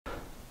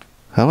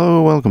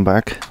Hello, welcome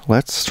back.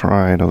 Let's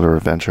try another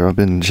adventure. I've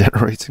been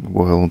generating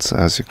worlds,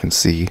 as you can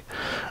see.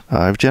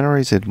 I've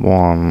generated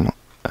one,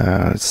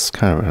 it's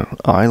kind of an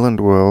island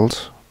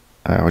world,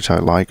 which I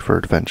like for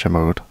adventure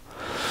mode.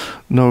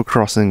 No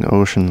crossing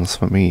oceans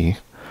for me.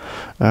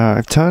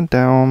 I've turned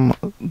down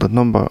the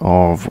number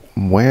of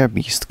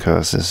werebeast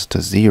curses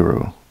to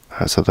 0,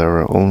 so there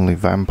are only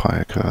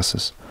vampire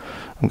curses.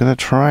 I'm gonna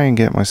try and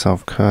get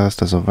myself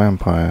cursed as a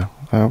vampire.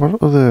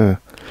 What other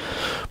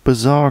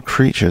bizarre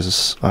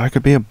creatures? I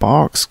could be a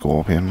bark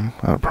scorpion.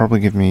 That would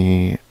probably give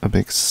me a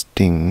big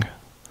sting.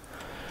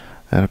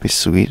 That'd be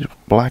sweet.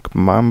 Black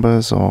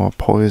mambas are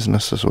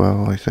poisonous as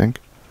well, I think.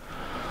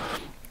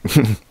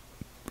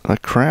 A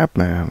crab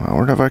man. I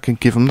wonder if I can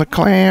give him the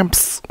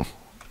clamps.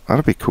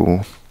 That'd be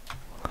cool.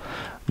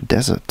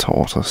 Desert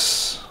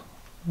tortoise.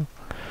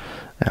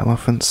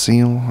 Elephant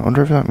seal. I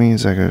wonder if that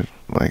means I could,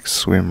 like,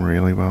 swim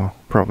really well.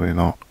 Probably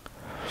not.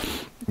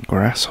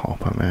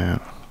 Grasshopper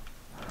man.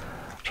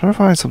 Trying to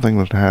find something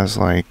that has,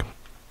 like,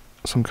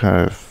 some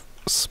kind of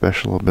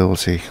special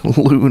ability.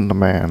 Loon the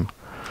man.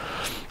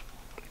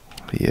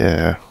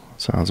 Yeah,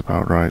 sounds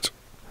about right.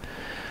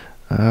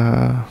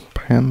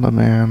 Panda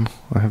man.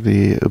 I have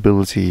the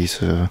ability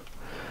to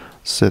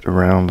sit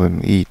around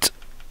and eat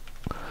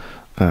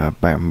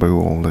bamboo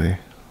all day.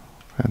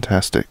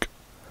 Fantastic.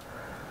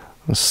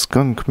 The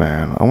skunk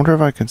man. I wonder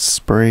if I can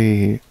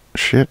spray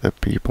shit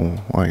at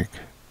people, like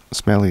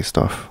smelly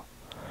stuff,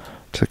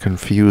 to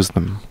confuse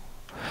them.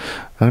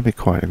 That'd be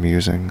quite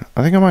amusing.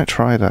 I think I might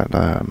try that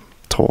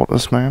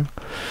tortoiseman,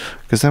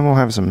 because then we'll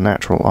have some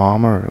natural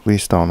armor, at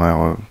least on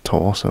our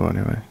torso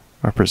anyway.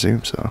 I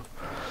presume so.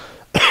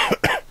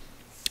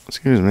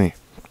 Excuse me.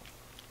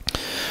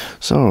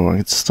 So, I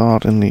could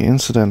start in the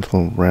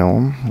incidental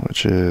realm,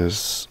 which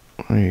is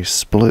a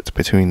split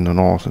between the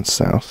north and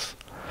south.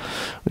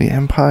 The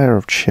Empire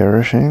of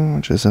Cherishing,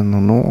 which is in the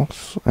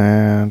north,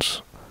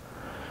 and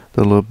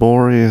the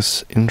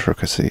Laborious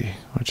Intricacy,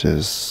 which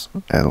is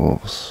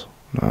elves.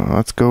 No,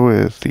 let's go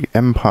with the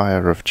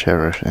Empire of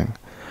Cherishing.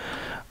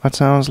 That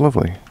sounds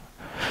lovely.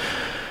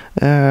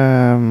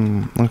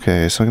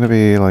 Okay, so I'm gonna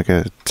be like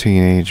a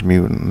teenage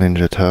mutant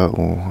ninja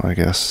turtle, I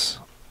guess.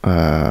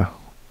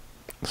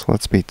 So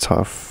let's be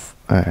tough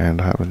and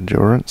have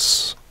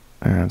endurance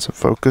and some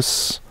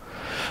focus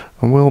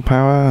and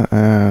willpower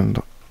and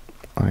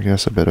I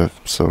guess a bit of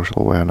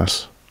social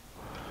awareness.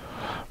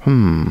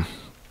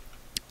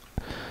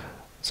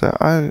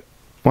 So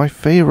my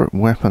favourite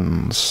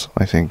weapons,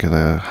 I think, are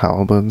the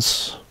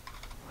halberds,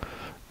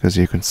 because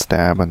you can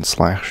stab and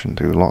slash and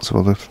do lots of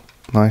other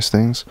nice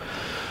things.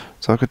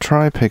 So I could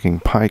try picking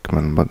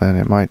pikemen, but then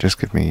it might just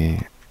give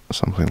me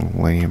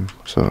something lame,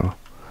 so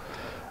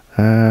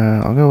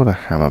I'll go with a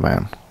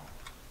hammerman.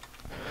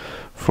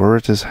 For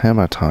it is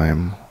hammer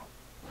time.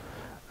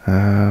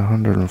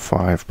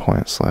 105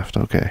 points left,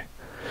 okay.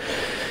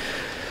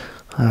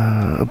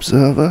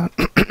 Observer.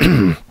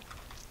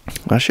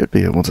 I should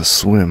be able to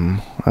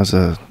swim as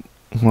a...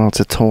 Well, it's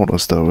a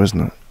tortoise though, isn't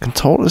it? Can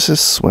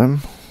tortoises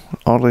swim?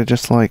 Or are they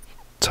just like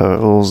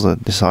turtles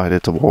that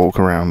decided to walk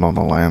around on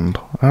the land?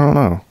 I don't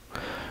know.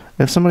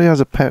 If somebody has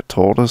a pet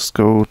tortoise,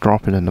 go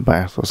drop it in the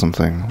bath or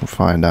something. We'll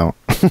find out.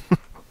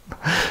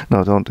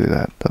 No, don't do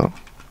that though.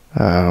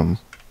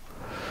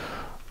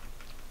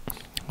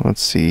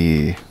 Let's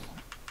see.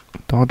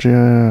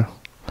 Dodger.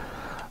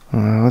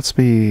 Let's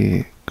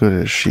be good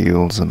at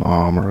shields and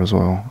armor as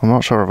well. I'm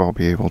not sure if I'll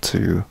be able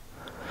to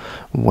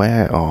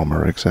wear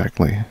armor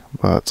exactly,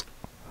 but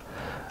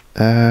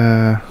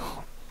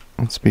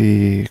let's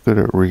be good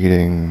at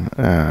reading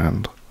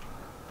and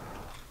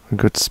a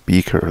good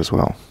speaker as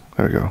well.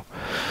 There we go.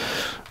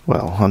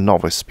 Well, a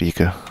novice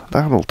speaker.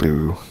 That'll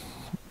do.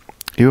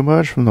 You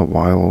emerge from the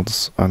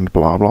wilds and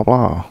blah blah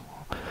blah.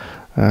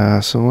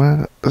 So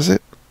where does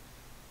it...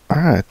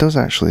 it does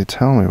actually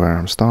tell me where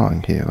I'm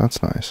starting here.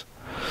 That's nice.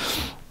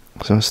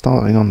 So I'm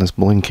starting on this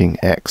blinking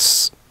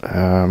X.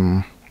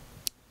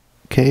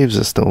 Caves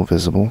are still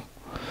visible.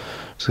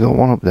 So got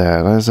one up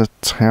there. There's a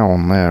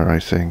town there, I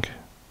think.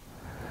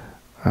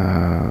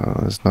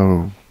 There's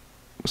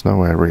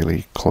nowhere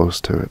really close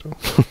to it.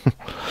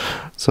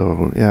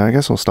 So yeah, I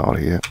guess we'll start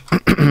here.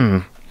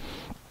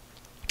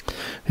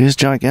 He is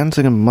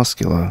gigantic and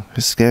muscular.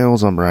 His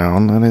scales are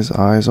brown and his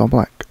eyes are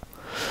black.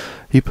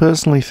 He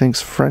personally thinks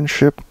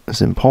friendship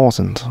is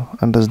important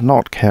and does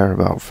not care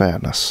about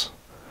fairness.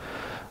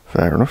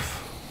 Fair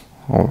enough.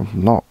 Or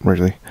not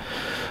really.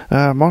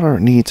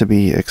 Moderate need to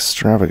be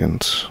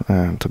extravagant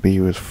and to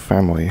be with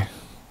family.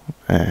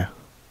 Okay,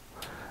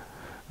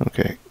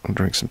 I'll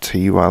drink some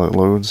tea while it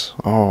loads.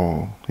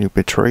 Oh, you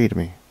betrayed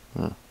me.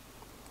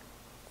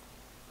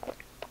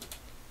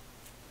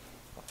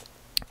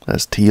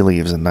 There's tea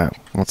leaves in that.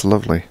 That's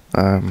lovely.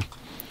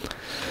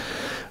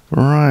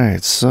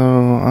 Right,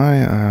 so I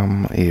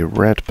am a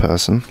red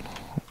person.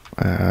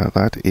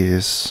 That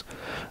is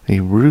a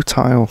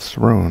rutile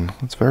throne.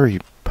 It's very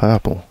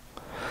purple.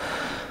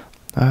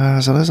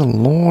 So there's a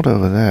lord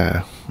over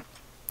there.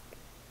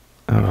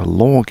 A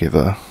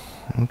lawgiver.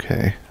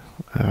 Okay.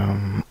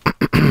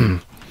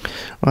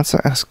 Let's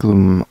ask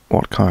them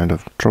what kind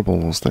of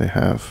troubles they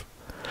have.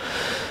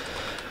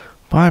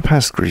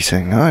 Bypass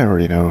greeting. I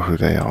already know who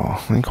they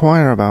are.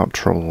 Inquire about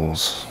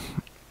troubles.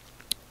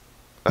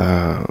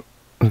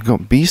 We've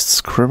got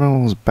beasts,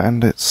 criminals,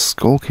 bandits,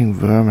 skulking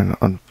vermin,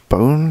 and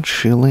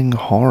bone-chilling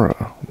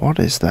horror. What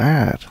is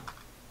that?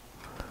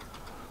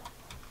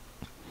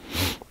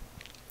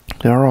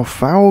 There are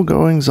foul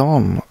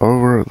goings-on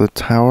over at the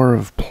Tower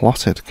of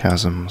Plotted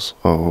Chasms.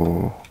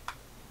 Oh.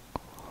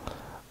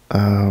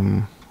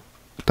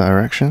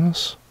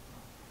 Directions?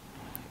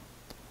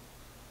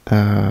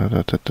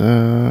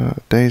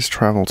 Day's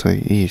travel to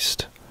the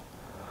east.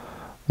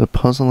 The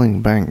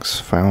puzzling banks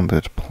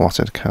founded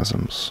Plotted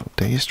Chasms.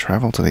 Day's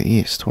travel to the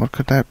east. What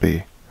could that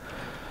be?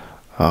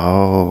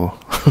 Oh.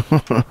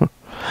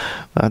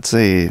 That's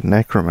a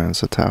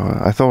necromancer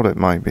tower. I thought it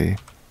might be,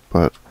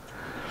 but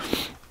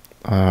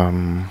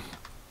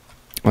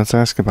let's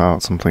ask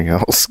about something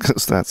else,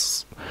 because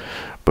that's...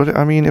 But,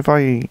 I mean, if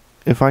I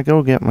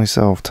go get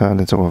myself turned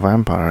into a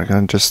vampire, I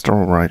can just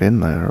stroll right in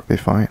there, it'll be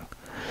fine.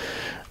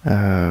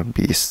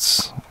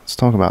 Beasts. Let's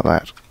talk about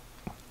that.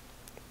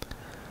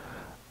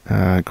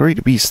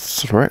 Great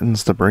beast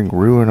threatens to bring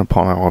ruin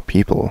upon our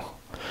people.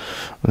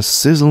 The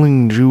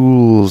sizzling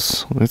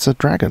jewels... It's a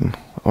dragon.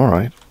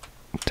 Alright.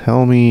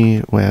 Tell me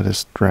where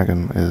this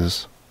dragon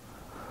is.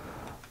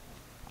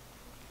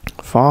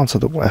 Far to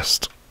the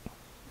west.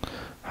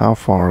 How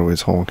far are we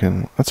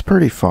talking? That's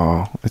pretty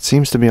far. It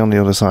seems to be on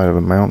the other side of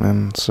a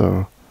mountain,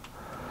 so...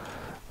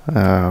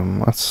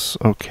 that's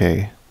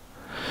okay.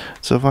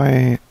 So if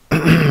I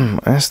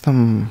ask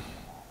them...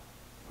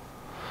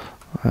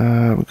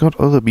 we've got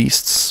other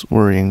beasts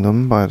worrying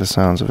them by the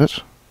sounds of it.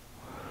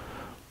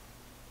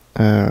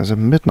 There's a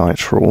midnight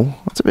troll.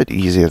 That's a bit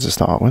easier to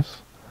start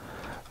with.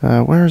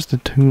 Where is the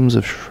Tombs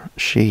of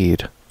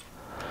Shade?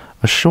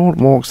 A short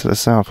walk to the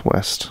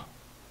southwest.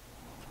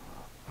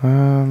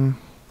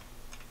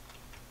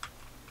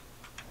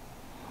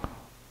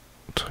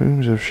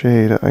 Tombs of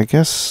Shade. I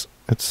guess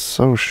it's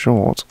so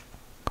short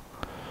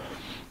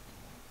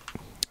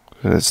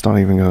that it's not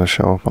even going to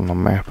show up on the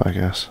map, I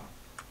guess.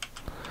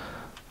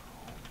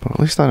 But at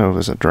least I know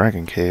there's a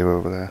dragon cave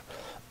over there.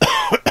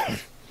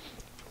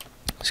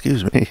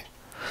 Excuse me.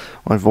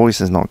 My voice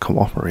is not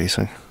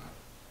cooperating.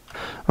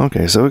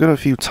 Okay, so we've got a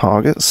few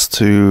targets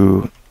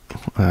to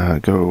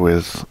go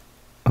with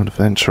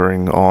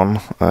adventuring on.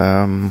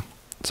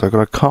 So I've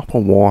got a copper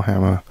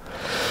warhammer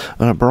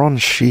and a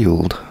bronze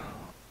shield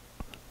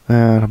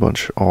and a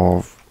bunch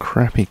of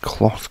crappy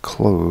cloth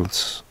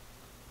clothes.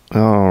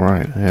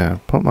 Alright, yeah,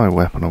 put my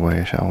weapon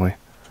away, shall we?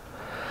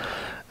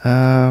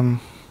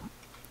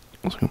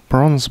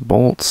 Bronze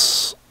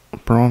bolts,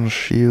 bronze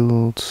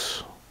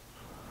shields.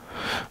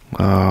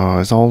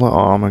 Is all the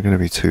armor going to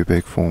be too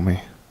big for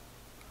me?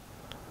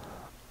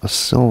 A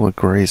silver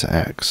graze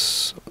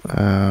axe,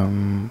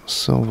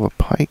 silver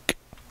pike.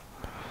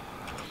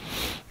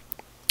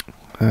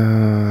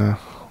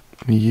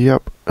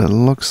 Yep, it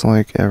looks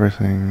like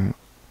everything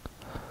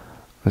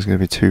is going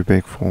to be too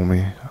big for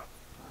me.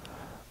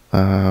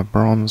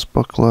 Bronze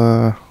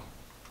buckler.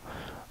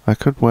 I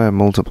could wear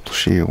multiple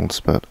shields,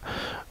 but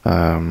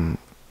I'm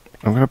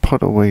going to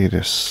put away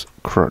this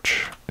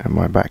crutch in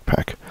my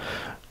backpack,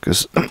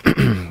 because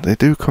they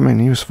do come in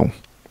useful.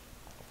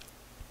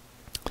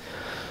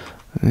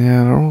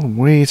 Yeah, they're all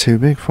way too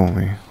big for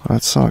me.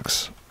 That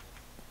sucks.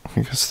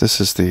 I guess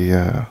this is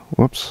the,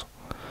 whoops.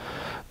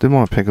 Didn't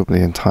want to pick up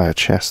the entire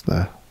chest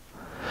there.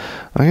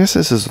 I guess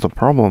this is the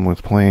problem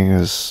with playing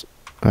as,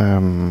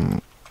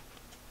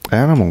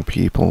 animal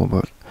people,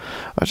 but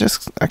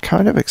I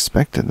kind of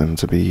expected them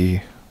to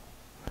be,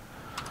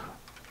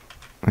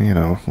 you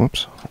know,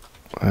 whoops,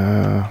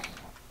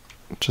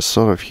 just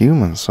sort of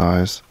human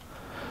size.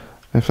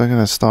 If they're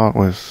gonna start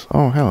with,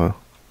 oh, hello.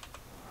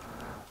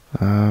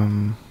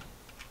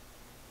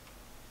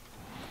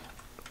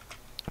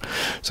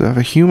 So I have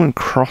a human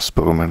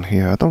crossbowman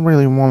here. I don't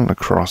really want a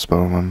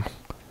crossbowman.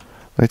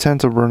 They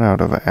tend to run out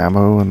of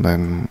ammo and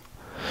then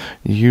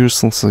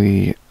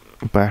uselessly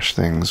bash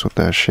things with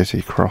their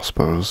shitty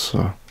crossbows,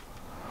 so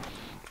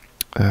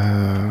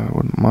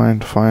wouldn't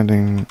mind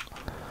finding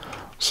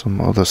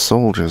some other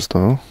soldiers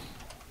though.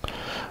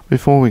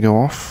 Before we go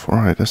off,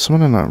 right, there's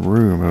someone in that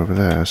room over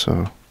there,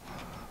 so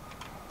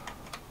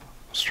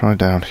let's try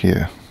down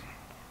here.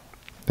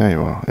 There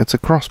you are. It's a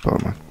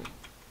crossbowman.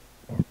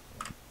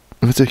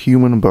 It's a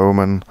human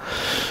bowman.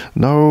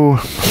 No.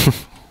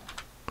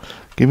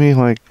 Give me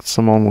like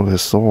someone with a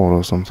sword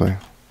or something.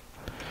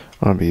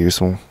 That'd be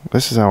useful.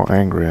 This is how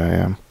angry I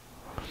am.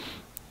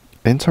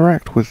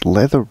 Interact with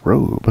leather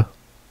robe.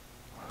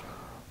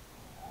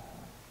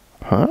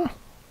 Huh?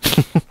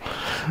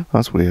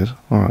 That's weird.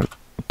 Alright.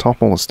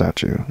 Topple the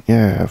statue.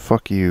 Yeah,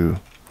 fuck you.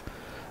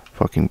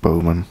 Fucking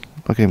bowman.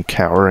 Look at him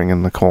cowering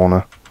in the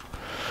corner.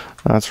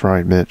 That's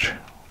right, bitch.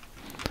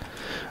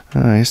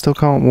 You still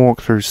can't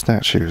walk through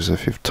statues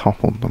if you've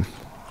toppled them.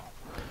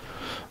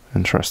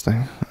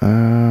 Interesting.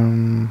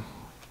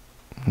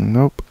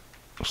 Nope.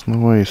 There's no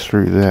way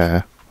through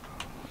there.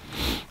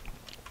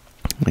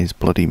 These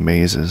bloody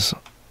mazes.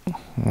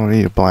 What are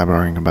you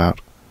blabbering about?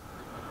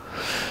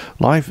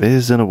 Life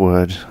is, in a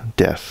word,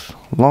 death.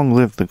 Long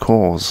live the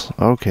cause.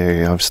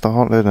 Okay, I've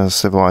started a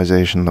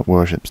civilization that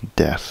worships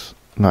death.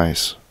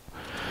 Nice.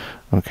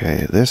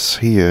 Okay, this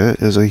here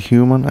is a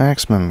human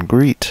axeman.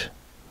 Greet.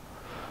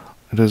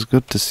 It is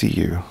good to see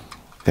you.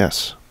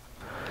 Yes.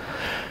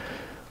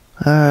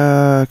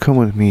 Come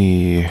with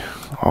me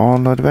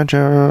on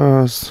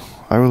adventures.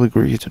 I will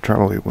agree to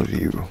travel with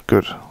you.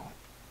 Good.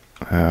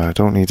 I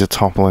don't need to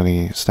topple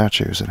any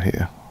statues in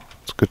here.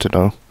 It's good to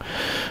know.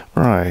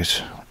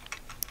 Right.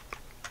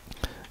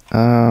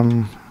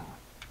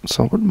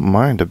 So I wouldn't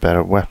mind a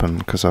better weapon,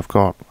 because I've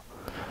got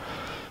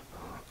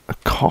a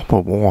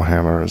copper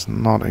warhammer is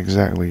not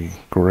exactly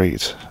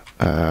great.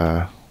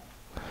 I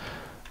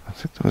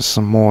think there was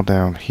some more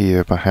down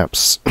here,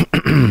 perhaps.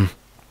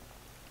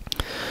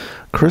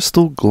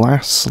 Crystal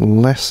glass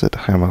lasset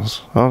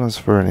hammers. Oh, that's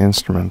for an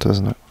instrument,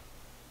 isn't it?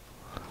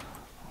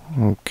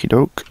 Okie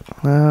doke.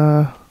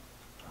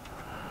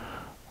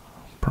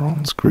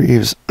 Bronze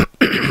greaves.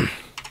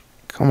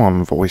 Come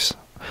on, voice.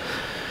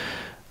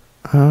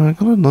 I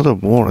got another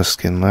water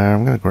skin there.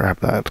 I'm gonna grab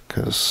that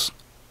because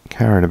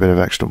carrying a bit of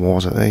extra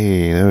water.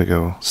 Hey, there we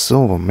go.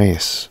 Silver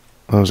mace.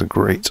 Those are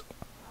great.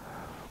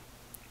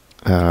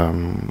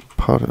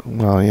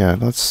 Well, yeah,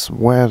 let's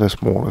wear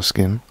this water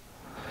skin.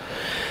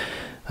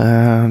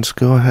 And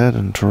go ahead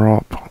and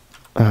drop.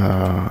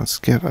 Let's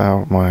get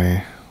out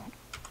my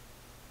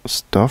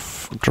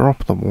stuff.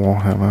 Drop the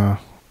warhammer.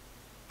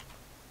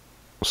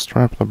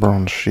 Strap the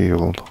bronze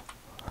shield.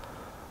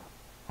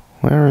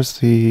 Where is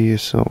the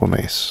silver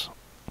mace?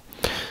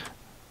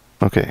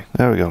 Okay,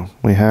 there we go.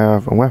 We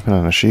have a weapon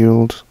and a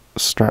shield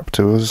strapped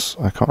to us.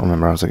 I can't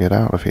remember how to get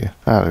out of here.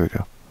 Ah, there we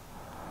go.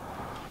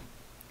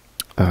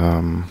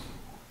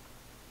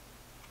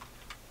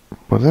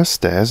 Were there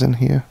stairs in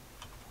here?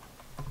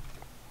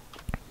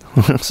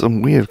 There's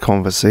some weird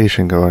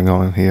conversation going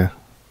on in here.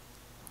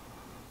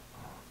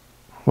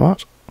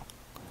 What?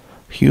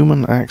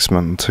 Human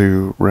axeman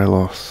to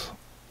Reloth.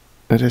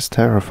 It is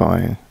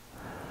terrifying.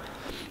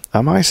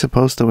 Am I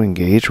supposed to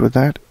engage with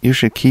that? You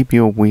should keep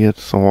your weird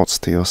thoughts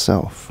to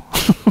yourself.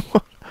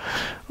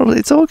 What are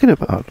they talking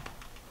about?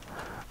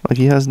 Like,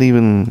 he hasn't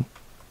even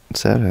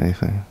said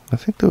anything. I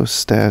think there were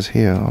stairs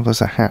here. Oh, there's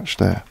a hatch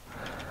there.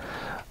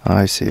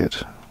 I see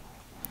it.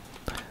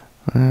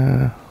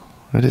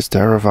 It is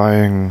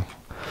terrifying.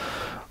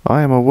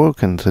 I am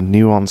awoken to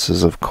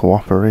nuances of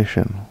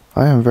cooperation.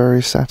 I am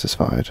very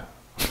satisfied.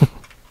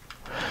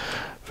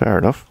 Fair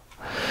enough.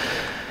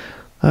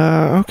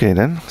 Okay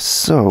then,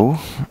 so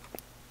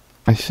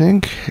I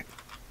think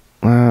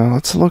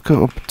let's look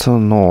up to the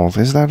north.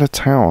 Is that a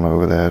town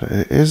over there?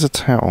 It is a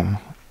town.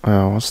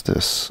 What's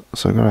this?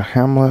 So we've got a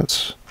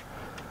hamlet.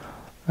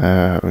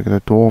 We've got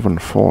a dwarven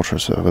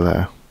fortress over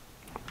there.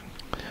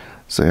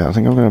 So yeah, I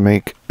think I'm gonna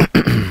make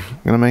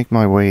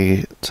my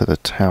way to the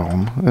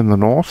town in the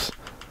north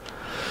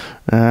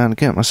and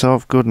get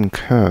myself good and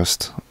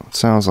cursed. It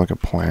sounds like a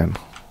plan.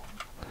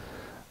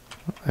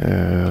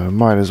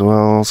 Might as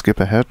well skip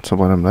ahead to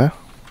when I'm there.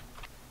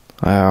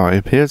 I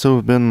appear to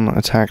have been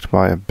attacked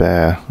by a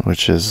bear,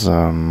 which is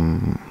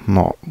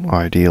not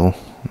ideal.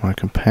 My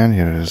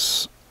companion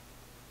is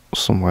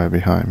somewhere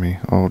behind me.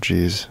 Oh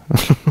jeez.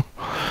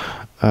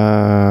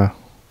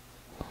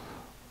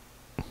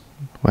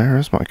 Where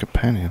is my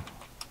companion?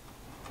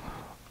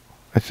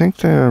 I think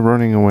they're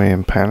running away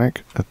in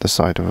panic at the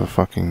sight of a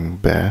fucking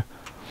bear.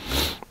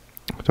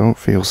 I don't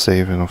feel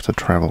safe enough to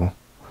travel.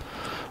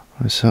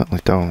 I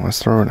certainly don't.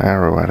 Let's throw an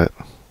arrow at it.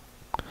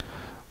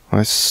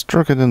 I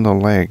struck it in the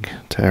leg,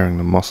 tearing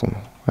the muscle.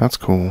 That's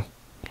cool.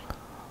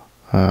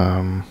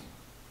 I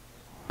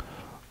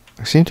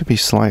seem to be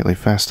slightly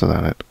faster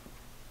than it.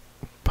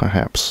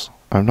 Perhaps.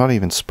 I'm not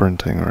even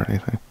sprinting or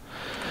anything.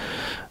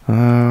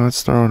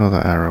 Let's throw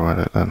another arrow at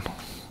it then.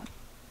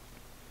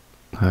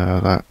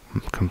 That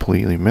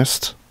completely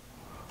missed.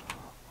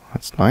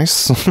 That's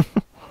nice.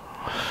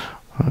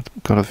 I've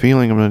got a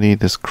feeling I'm going to need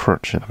this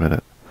crutch in a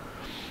minute.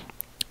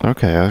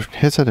 Okay, I've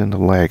hit it in the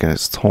leg and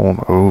it's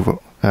torn over.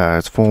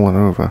 It's fallen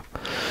over.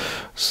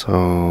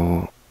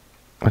 So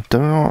I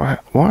don't know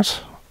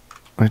what?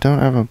 I don't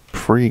have a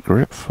free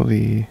grip for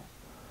the...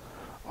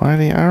 Why are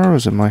the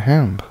arrows in my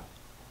hand?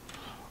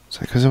 Is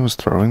it because I was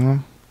throwing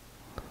them?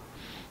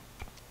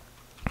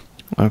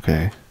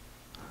 Okay.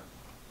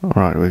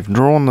 Alright, we've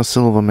drawn the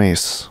silver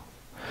mace.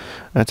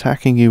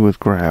 Attacking you with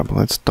grab.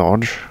 Let's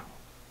dodge.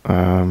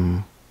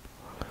 To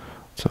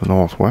the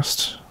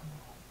northwest.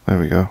 There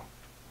we go.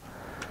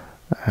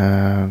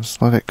 And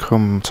just let it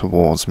come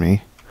towards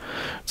me.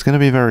 It's going to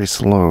be very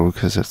slow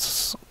because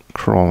it's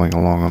crawling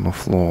along on the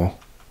floor.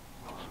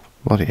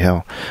 Bloody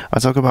hell. I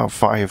took about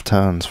 5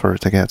 turns for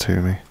it to get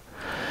to me.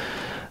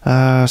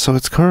 So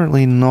it's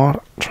currently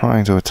not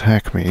trying to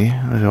attack me,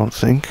 I don't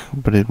think,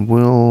 but it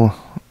will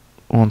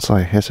once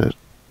I hit it.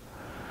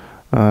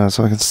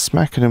 So I can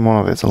smack it in one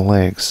of its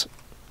legs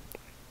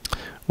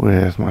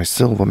with my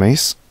silver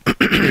mace.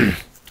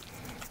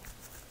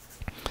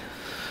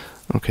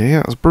 Okay,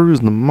 yeah, it's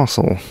bruising the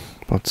muscle,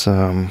 but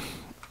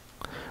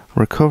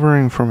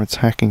Recovering from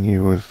attacking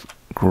you with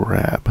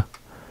grab.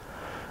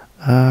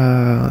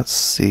 Let's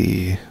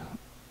see.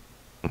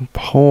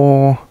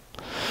 Paw.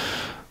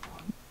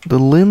 The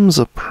limbs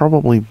are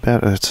probably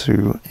better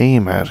to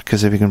aim at,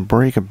 because if you can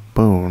break a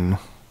bone,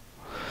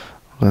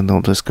 then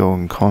they'll just go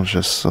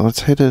unconscious. So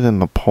let's hit it in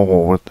the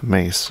paw with the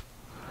mace.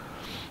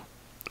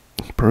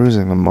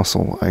 Bruising the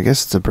muscle. I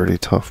guess it's a pretty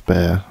tough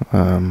bear.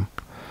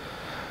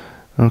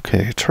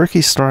 Okay,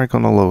 tricky strike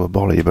on the lower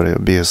body, but it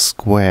would be a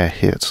square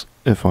hit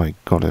if I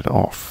got it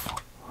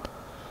off.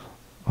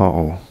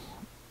 Uh-oh.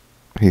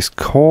 He's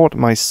caught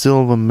my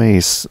silver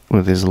mace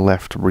with his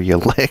left rear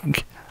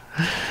leg.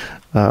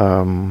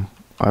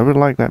 I would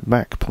like that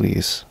back,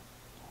 please.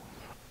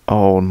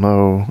 Oh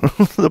no.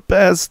 The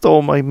bear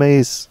stole my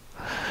mace.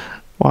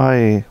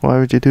 Why? Why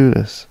would you do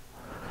this?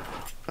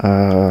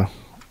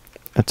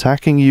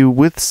 Attacking you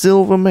with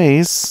silver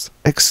mace?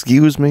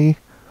 Excuse me?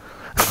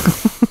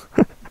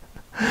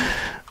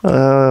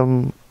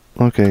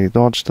 Okay,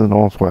 dodge to the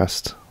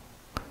northwest.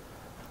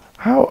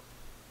 How?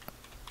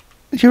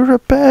 You're a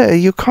bear,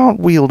 you can't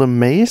wield a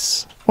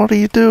mace. What are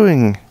you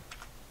doing?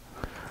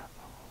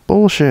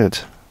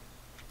 Bullshit.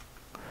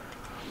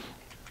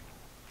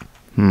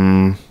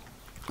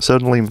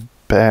 Certainly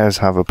bears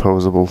have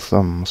opposable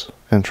thumbs.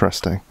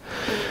 Interesting.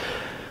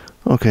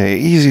 Okay,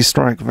 easy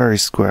strike, very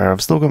square.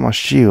 I've still got my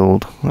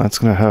shield. That's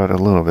gonna hurt a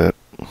little bit.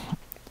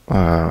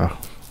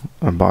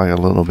 And by a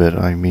little bit,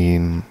 I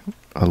mean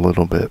a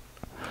little bit.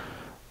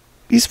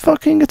 He's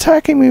fucking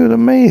attacking me with a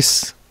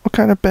mace. What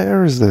kind of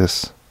bear is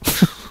this?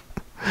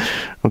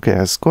 Okay,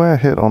 a square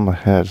hit on the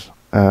head.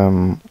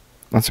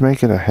 Let's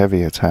make it a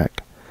heavy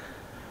attack.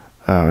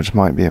 Which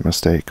might be a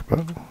mistake,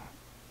 but...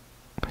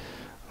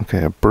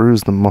 Okay, I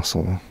bruised the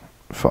muscle.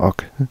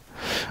 Fuck.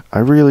 I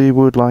really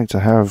would like to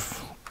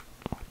have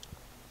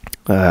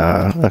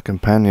a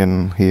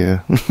companion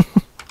here.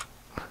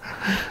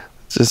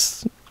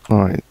 Just...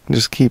 Alright,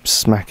 just keep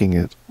smacking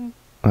it.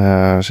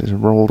 She's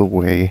rolled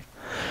away.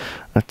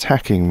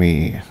 Attacking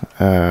me.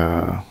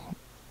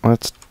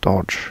 Let's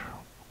dodge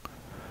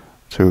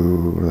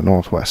to the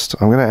northwest.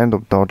 I'm going to end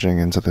up dodging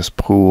into this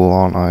pool,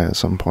 aren't I, at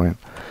some point?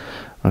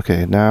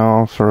 Okay,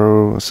 now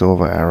throw a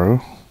silver arrow.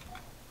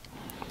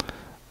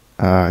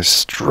 I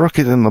struck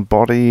it in the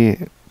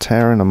body,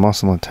 tearing the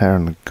muscle and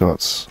tearing the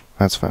guts.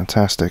 That's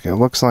fantastic. It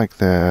looks like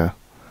they're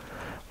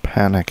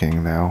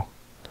panicking now.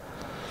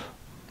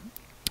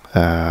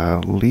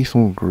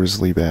 Lethal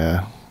grizzly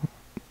bear.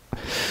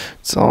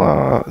 It's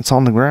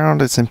on the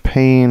ground, it's in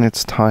pain,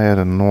 it's tired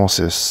and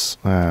nauseous,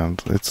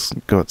 and its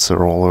guts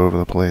are all over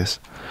the place.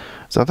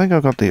 So I think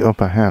I got the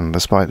upper hand,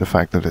 despite the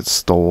fact that it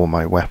stole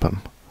my weapon.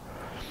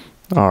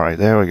 Alright,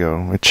 there we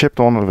go. It chipped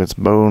one of its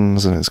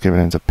bones and it's given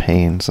into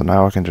pain, so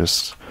now I can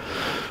just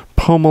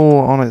pummel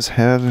on its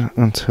head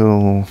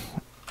until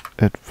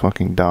it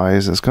fucking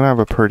dies. It's gonna have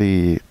a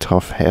pretty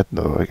tough head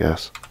though, I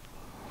guess.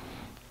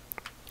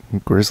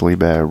 Grizzly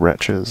bear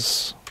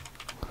wretches.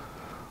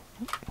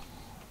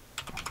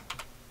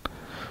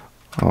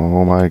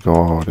 Oh my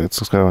god,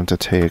 it's going to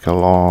take a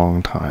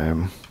long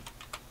time.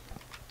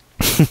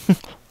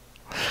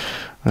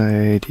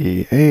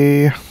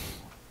 ADA.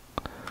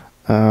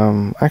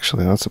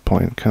 Actually, that's a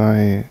point. Can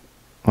I...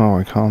 Oh,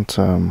 I can't,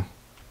 I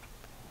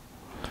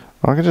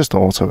can just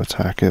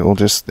auto-attack it. It'll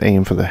just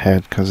aim for the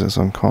head because it's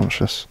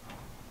unconscious.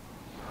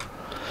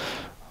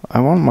 I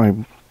want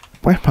my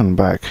weapon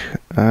back.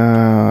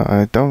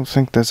 I don't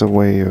think there's a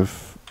way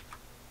of...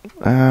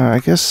 I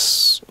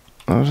guess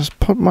I'll just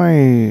put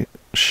my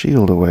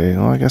shield away.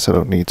 Well, I guess I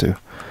don't need to.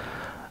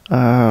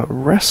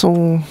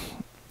 Wrestle...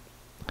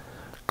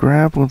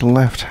 Grab with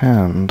left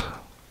hand.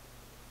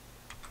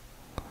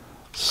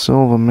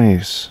 Silver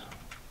mace.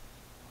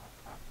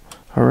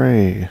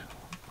 Hooray.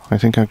 I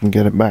think I can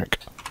get it back.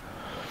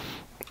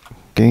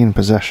 Gain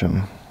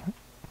possession.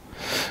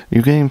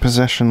 You gain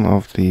possession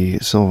of the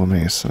silver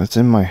mace. It's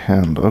in my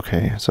hand.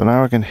 Okay, so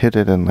now I can hit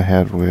it in the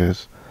head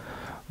with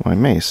my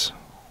mace.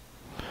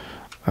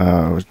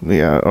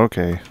 Yeah,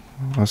 okay.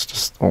 Let's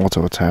just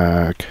auto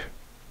attack.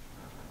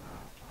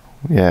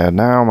 Yeah,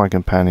 now my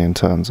companion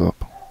turns up.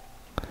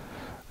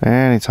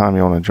 Anytime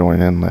you want to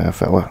join in there,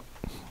 fella.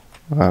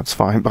 That's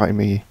fine by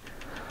me.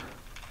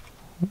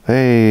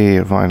 Hey,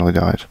 it finally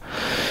died.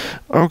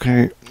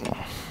 Okay.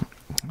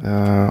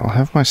 I'll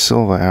have my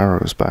silver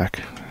arrows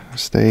back.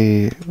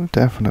 They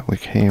definitely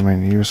came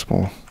in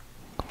useful.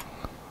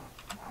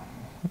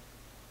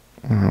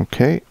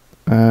 Okay.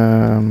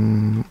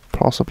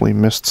 Possibly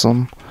missed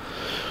some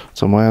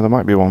somewhere. There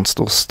might be one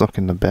still stuck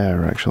in the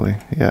bear, actually.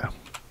 Yeah.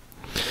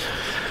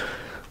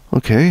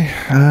 Okay.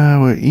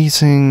 We're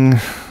eating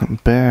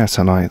bear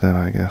tonight then,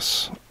 I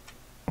guess.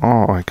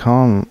 Oh, I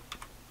can't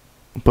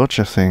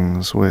butcher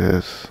things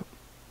with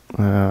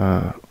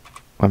a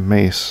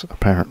mace,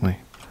 apparently.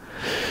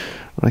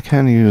 But I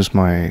can use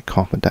my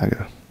copper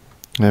dagger.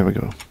 There we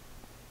go.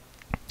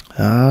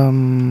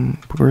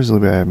 Grizzly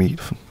bear meat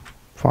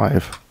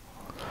 5.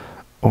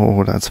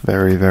 Oh, that's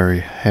very, very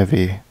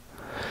heavy.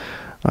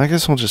 I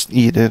guess I'll just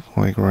eat it,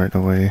 like, right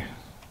away.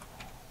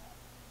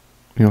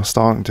 You're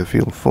starting to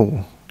feel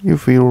full. You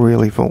feel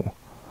really full.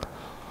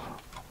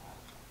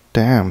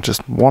 Damn,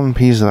 just one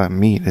piece of that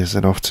meat is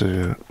enough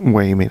to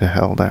weigh me the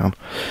hell down.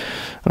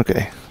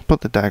 Okay,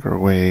 put the dagger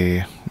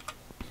away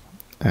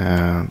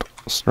and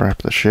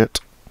strap the shit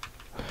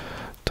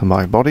to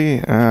my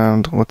body,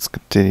 and let's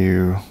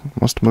continue.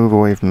 Must move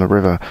away from the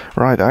river.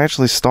 Right, I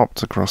actually stopped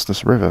to cross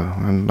this river,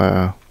 and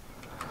the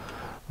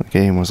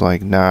game was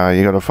like, nah,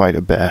 you gotta fight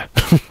a bear.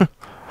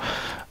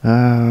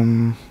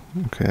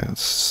 Okay,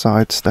 let's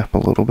sidestep a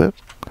little bit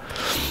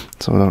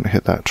so I don't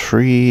hit that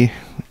tree,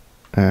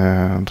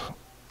 and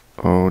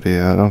oh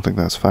dear, I don't think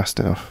that's fast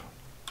enough.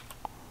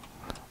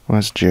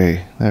 Where's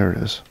J? There it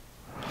is.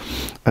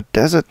 A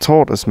desert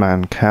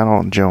tortoiseman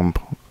cannot jump.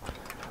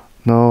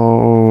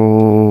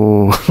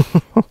 No.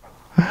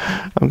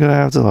 I'm gonna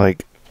have to,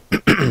 like,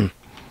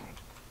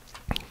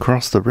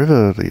 cross the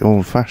river the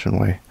old-fashioned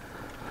way.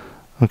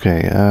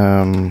 Okay,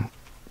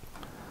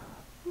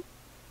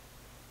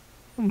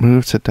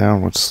 move to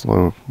downward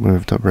slope,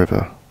 move to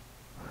river.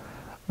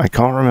 I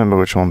can't remember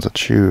which one to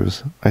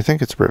choose. I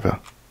think it's river.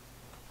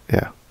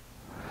 Yeah.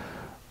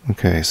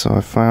 Okay, so I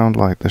found,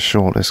 like, the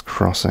shortest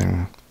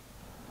crossing.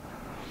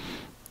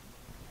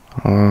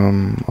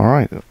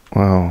 Alright,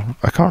 well,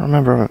 I can't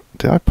remember,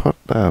 did I put,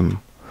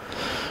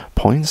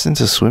 points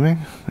into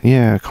swimming?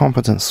 Yeah,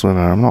 competent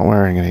swimmer. I'm not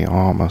wearing any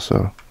armor,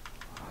 so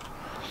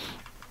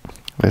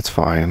it's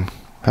fine.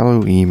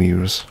 Hello,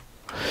 emus.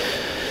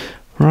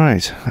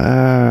 Right,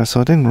 so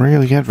I didn't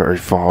really get very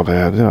far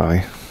there, did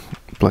I?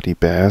 Bloody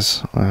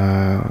bears.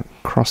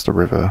 Cross the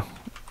river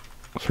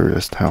through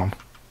this town.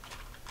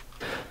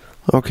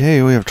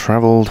 Okay, we have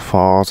travelled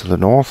far to the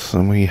north,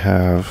 and we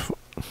have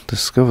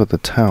discovered the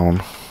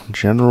town.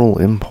 General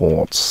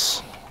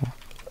Imports.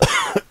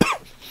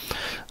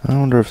 I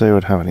wonder if they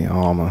would have any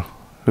armor.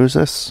 Who's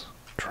this?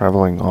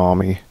 Travelling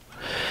army.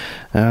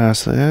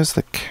 So there's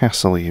the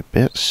castle-y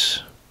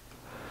bit.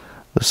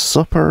 The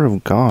Supper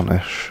of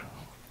Garnish.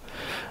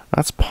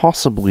 That's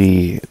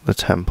possibly the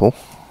temple.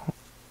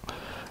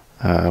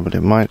 But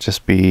it might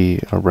just be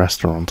a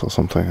restaurant or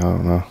something, I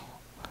don't know.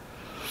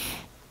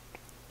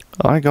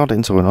 I got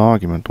into an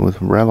argument with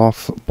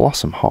Reloth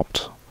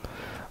Blossomhopped.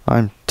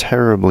 I'm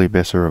terribly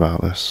bitter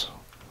about this.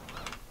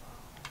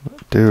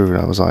 Dude,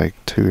 that was like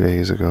 2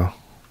 days ago.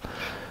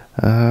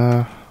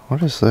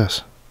 What is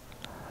this?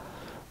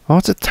 Oh,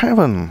 it's a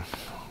tavern!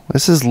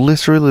 This is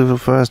literally the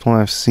first one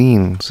I've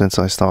seen since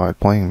I started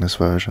playing this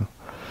version.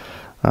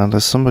 And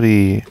there's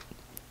somebody...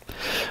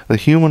 The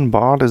human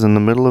bard is in the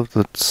middle of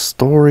the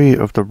story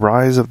of the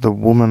rise of the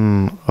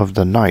woman of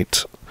the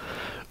night.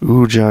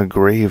 Uja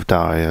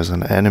Gravedye as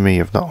an enemy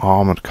of the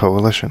armored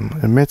coalition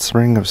amidst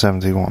Ring of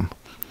 71.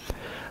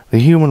 The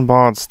human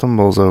bard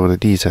stumbles over the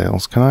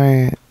details.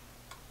 Can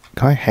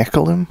I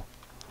heckle him?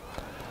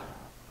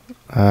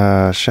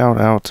 Shout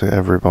out to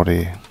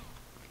everybody.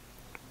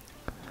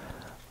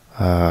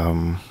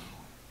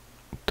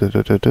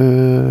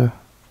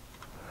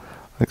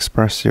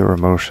 Express your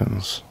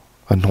emotions.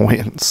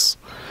 Annoyance.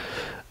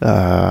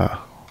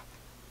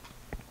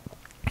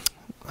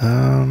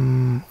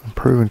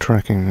 Improving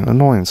tracking.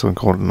 Annoyance when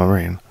caught in the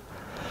rain.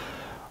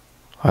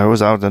 I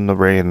was out in the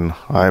rain.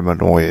 I'm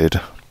annoyed.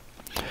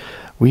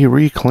 We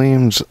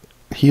reclaimed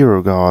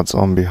hero guards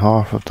on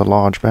behalf of the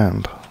large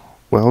band.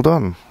 Well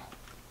done.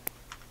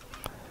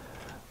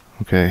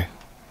 Okay.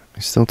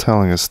 He's still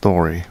telling a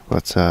story,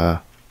 but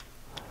oh,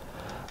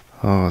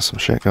 there's some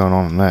shit going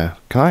on in there.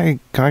 Can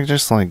I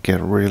just, like,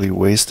 get really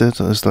wasted?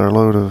 Is there a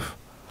load of...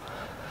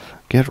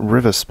 Get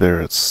river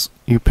spirits.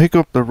 You pick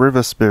up the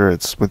river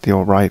spirits with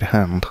your right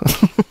hand.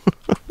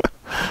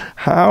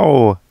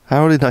 How?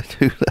 How did I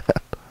do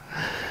that?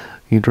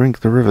 You drink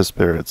the river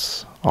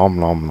spirits. Om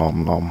nom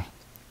nom nom.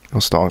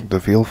 You're starting to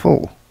feel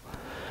full.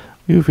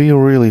 You feel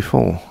really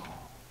full.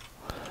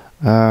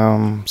 So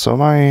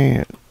am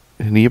I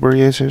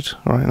inebriated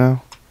right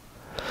now?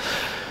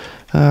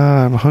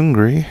 I'm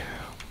hungry.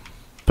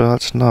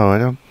 But no, I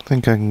don't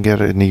think I can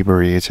get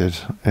inebriated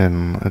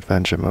in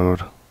adventure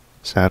mode,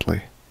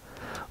 sadly.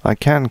 I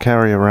can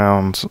carry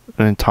around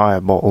an entire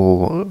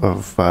bottle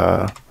of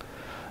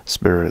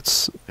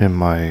spirits in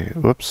my...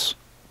 Whoops.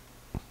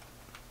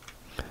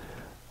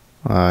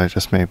 I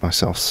just made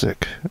myself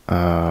sick.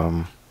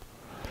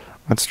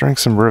 Let's drink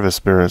some river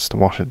spirits to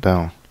wash it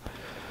down.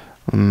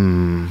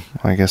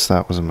 I guess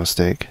that was a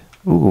mistake.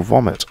 Ooh,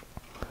 vomit.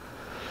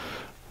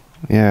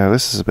 Yeah,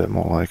 this is a bit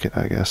more like it,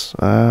 I guess.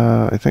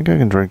 I think I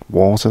can drink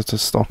water to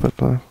stop it,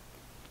 though.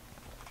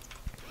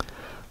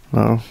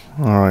 No?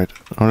 Alright.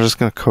 I'm just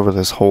gonna cover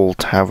this whole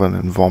tavern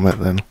in vomit,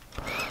 then.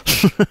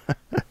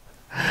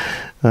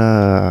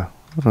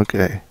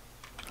 Okay.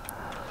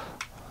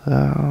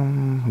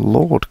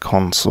 Lord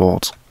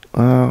Consort.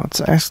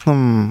 Let's ask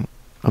them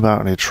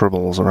about any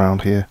troubles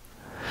around here.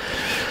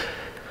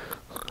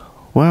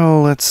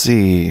 Well, let's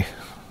see.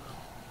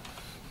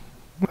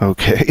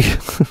 Okay.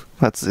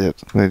 That's it.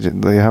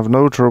 They have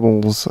no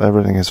troubles,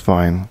 everything is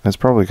fine. It's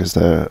probably because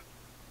they're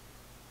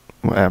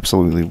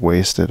absolutely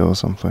wasted or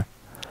something.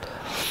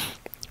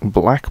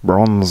 Black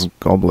bronze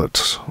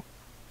goblet.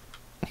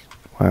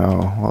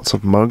 Wow, lots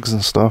of mugs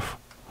and stuff.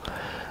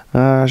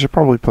 I should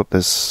probably put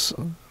this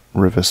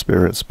river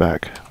spirits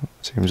back.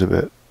 Seems a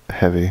bit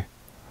heavy.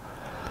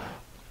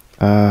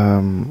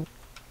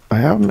 I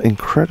am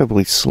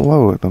incredibly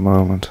slow at the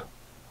moment.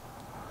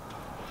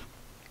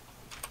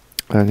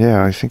 And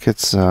yeah, I think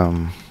it's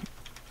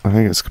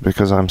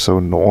because I'm so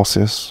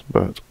nauseous,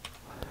 but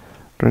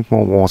drink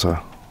more water.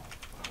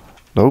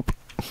 Nope.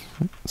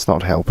 It's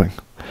not helping.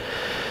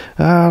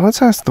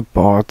 Let's ask the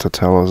bard to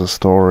tell us a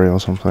story or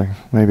something.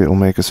 Maybe it'll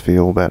make us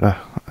feel better.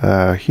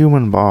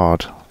 Human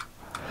bard.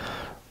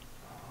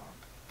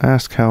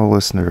 Ask how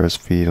listener is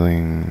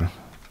feeling.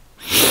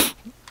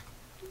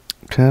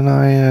 Can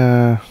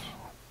I,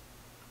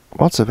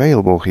 what's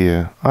available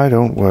here? I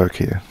don't work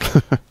here.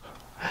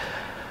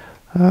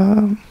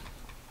 Can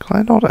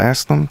I not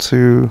ask them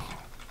to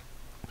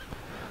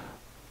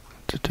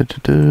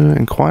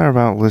inquire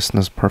about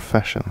listener's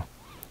profession?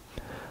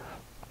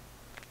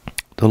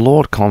 The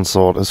Lord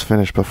Consort has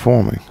finished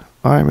performing.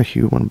 I'm a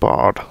human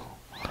bard.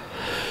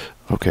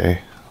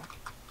 Okay.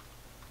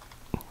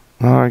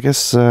 I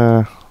guess,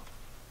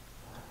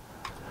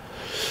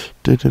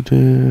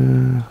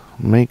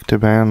 make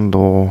demand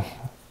or...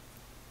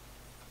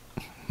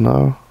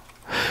 No?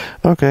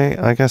 Okay,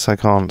 I guess I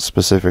can't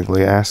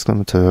specifically ask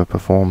them to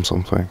perform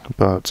something,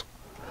 but...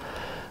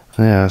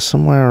 Yeah,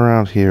 somewhere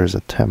around here is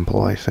a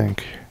temple, I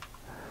think.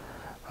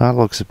 That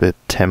looks a bit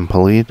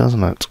temple-y,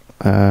 doesn't it?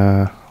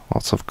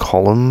 Lots of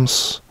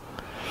columns.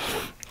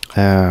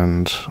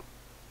 And...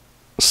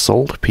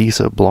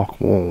 saltpeter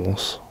block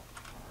walls.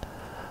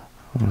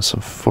 And some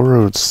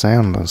furrowed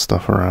sand and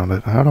stuff around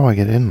it. How do I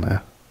get in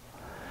there?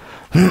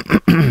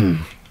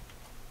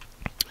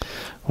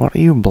 What are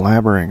you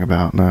blabbering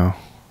about now?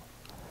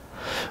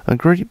 A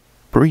great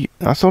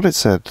I thought it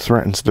said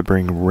threatens to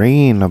bring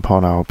rain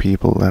upon our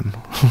people then,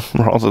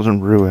 rather than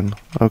ruin.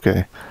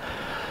 Okay.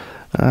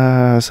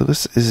 So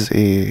this is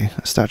a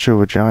statue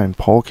of a giant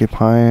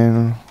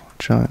porcupine,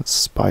 giant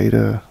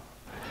spider,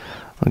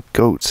 a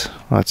goat.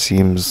 That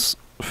seems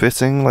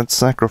fitting. Let's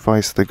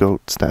sacrifice the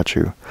goat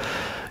statue.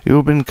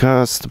 You've been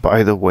cursed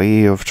by the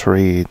way of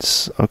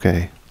trades.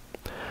 Okay.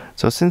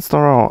 So since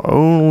there are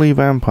only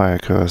vampire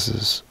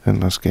curses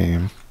in this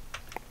game,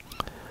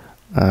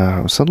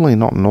 I'm suddenly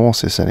not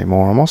nauseous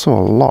anymore. I'm also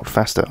a lot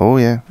faster. Oh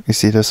yeah, you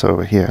see this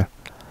over here.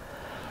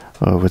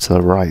 Over to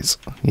the right.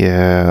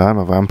 Yeah, I'm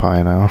a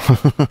vampire now.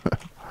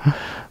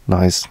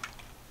 Nice.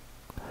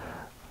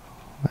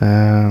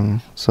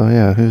 So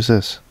yeah, who's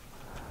this?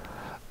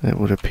 It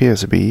would appear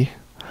to be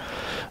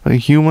a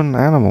human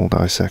animal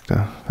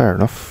dissector. Fair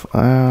enough.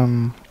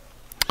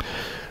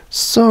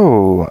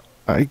 So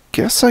I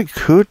guess I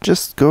could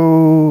just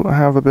go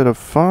have a bit of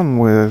fun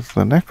with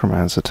the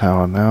Necromancer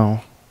Tower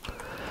now.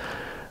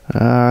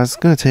 It's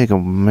gonna take a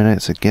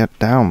minute to get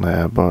down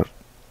there, but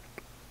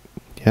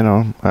you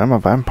know, I'm a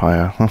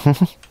vampire.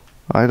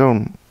 I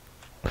don't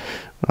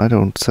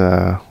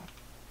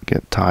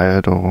get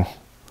tired or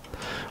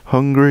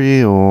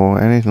hungry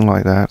or anything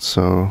like that,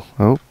 so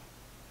oh,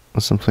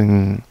 there's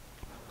something.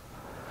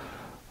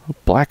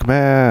 Black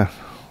bear.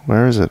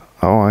 Where is it?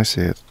 Oh, I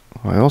see it.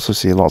 I also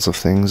see lots of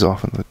things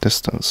off in the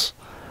distance.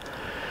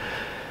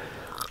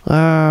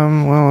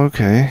 Well,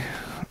 okay.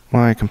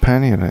 My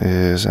companion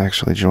is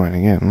actually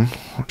joining in,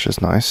 which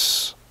is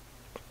nice.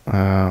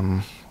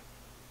 Oh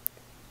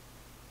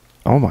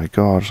my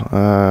god.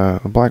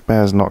 The black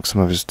bear's knocked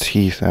some of his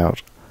teeth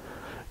out.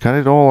 Can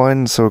it all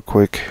end so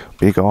quick?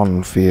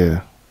 Begone,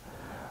 fear.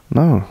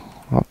 No.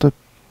 What the...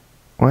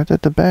 Where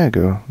did the bear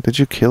go? Did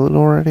you kill it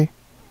already?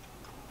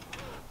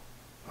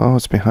 Oh,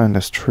 it's behind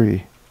this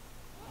tree.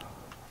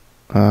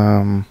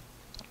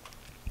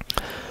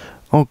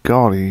 Oh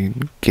god, he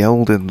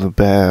gelded the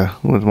bear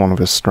with one of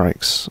his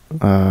strikes.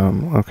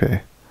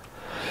 Okay.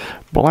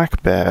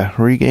 Black bear,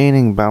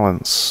 regaining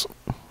balance.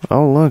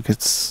 Oh look,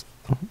 it's...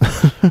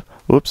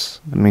 Whoops,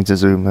 didn't mean to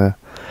zoom there.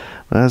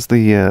 There's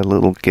the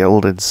little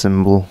gelded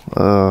symbol.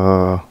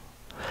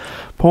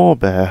 Poor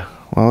bear.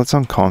 Well, it's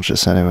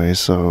unconscious anyway,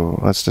 so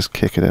let's just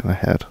kick it in the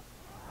head.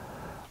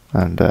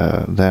 And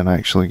then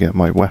actually get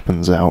my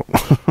weapons out.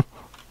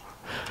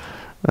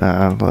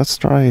 Let's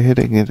try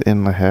hitting it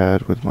in the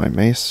head with my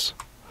mace.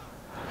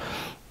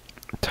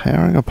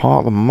 Tearing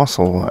apart the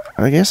muscle.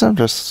 I guess I'm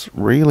just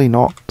really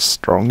not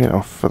strong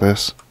enough for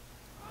this.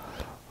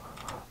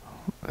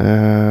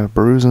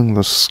 Bruising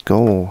the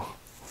skull.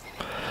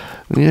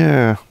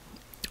 Yeah.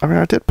 I mean,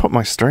 I did put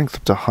my strength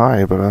up to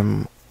high, but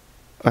I'm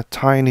a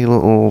tiny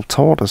little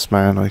tortoise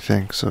man, I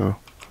think, so...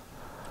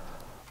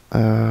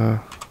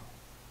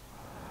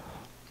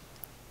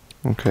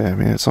 Okay, I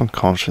mean, it's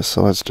unconscious,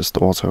 so let's just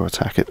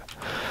auto-attack it.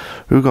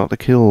 Who got the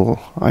kill?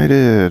 I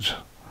did.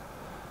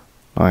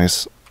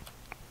 Nice.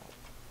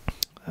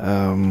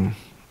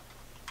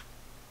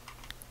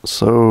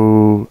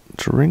 So,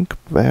 drink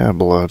bear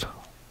blood.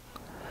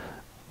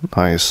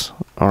 Nice.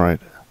 Alright.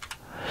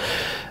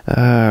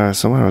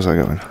 So where was I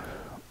going?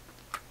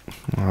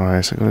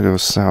 Alright, so I'm gonna go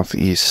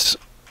southeast.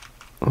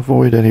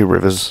 Avoid any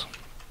rivers.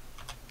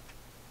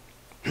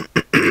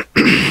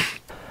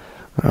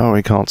 Oh,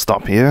 we can't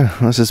stop here.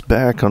 This is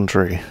bear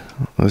country.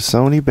 There's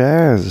so many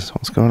bears.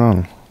 What's going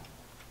on?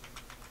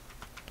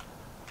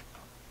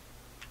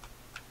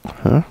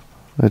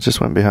 It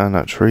just went behind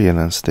that tree and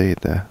then stayed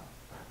there.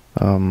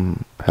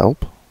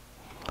 Help?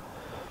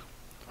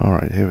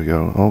 Alright, here we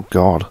go. Oh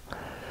god.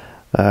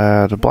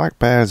 The black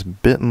bear's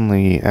bitten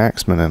the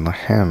axeman in the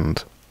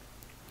hand.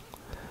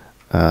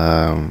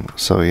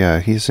 So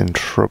yeah, he's in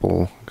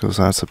trouble, because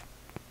that's a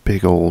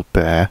big old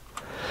bear.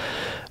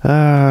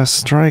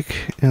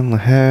 Strike in the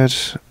head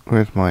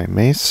with my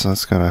mace,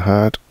 that's gonna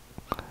hurt.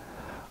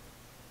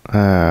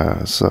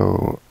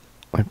 So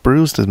I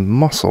bruised his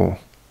muscle.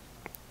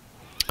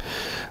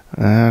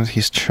 And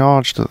he's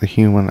charged at the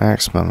human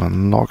axeman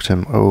and knocked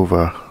him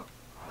over.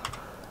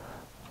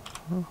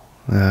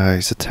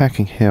 He's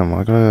attacking him.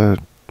 I got a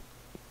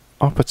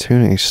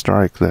opportunity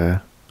strike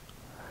there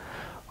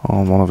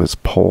on one of his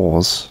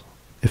paws.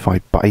 If I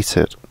bite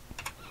it,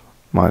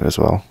 might as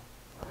well.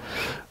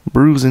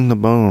 Bruising the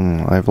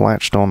bone. I've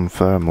latched on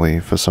firmly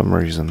for some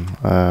reason.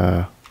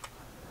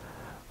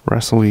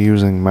 Wrestle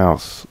using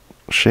mouth.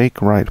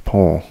 Shake right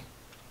paw.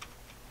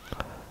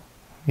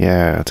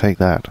 Yeah, take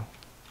that.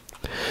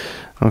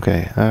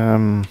 Okay,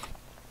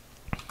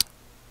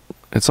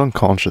 it's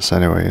unconscious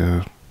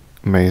anyway.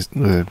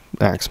 The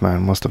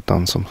axeman must have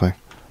done something.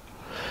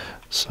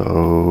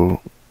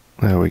 So,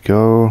 there we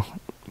go.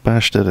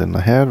 Bashed it in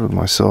the head with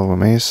my silver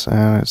mace,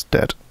 and it's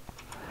dead.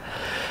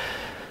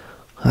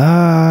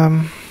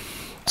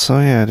 So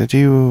yeah, did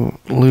you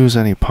lose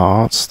any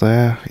parts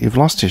there? You've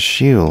lost his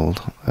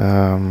shield.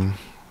 I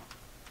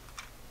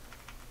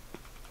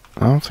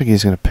don't think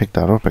he's going to pick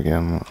that up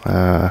again.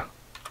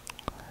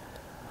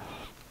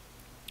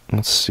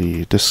 Let's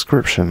see.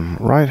 Description.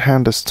 Right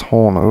hand is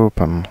torn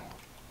open.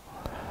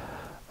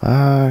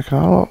 Can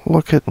I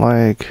look at,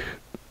 like...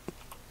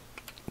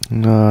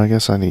 No, I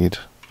guess I need...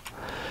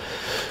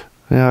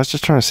 Yeah, I was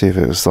just trying to see if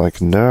it was,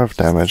 like, nerve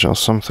damage or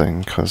something,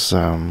 because,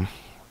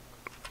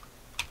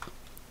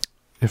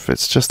 if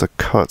it's just a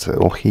cut,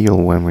 it'll heal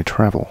when we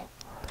travel.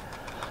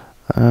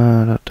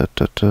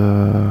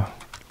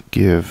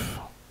 Give.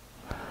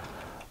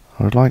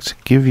 I would like to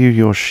give you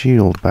your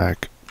shield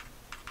back.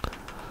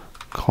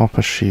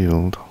 Copper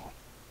shield.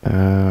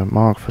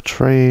 Mark for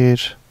trade.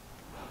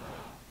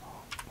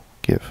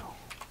 Give.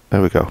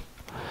 There we go.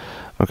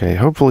 Okay,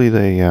 hopefully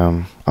they,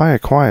 I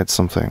acquired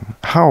something.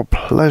 How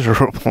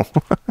pleasurable!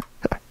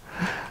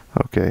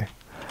 Okay.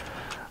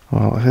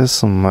 Well, here's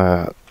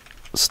some,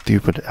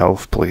 stupid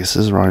elf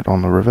places right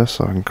on the river,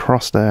 so I can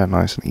cross there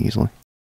nice and easily.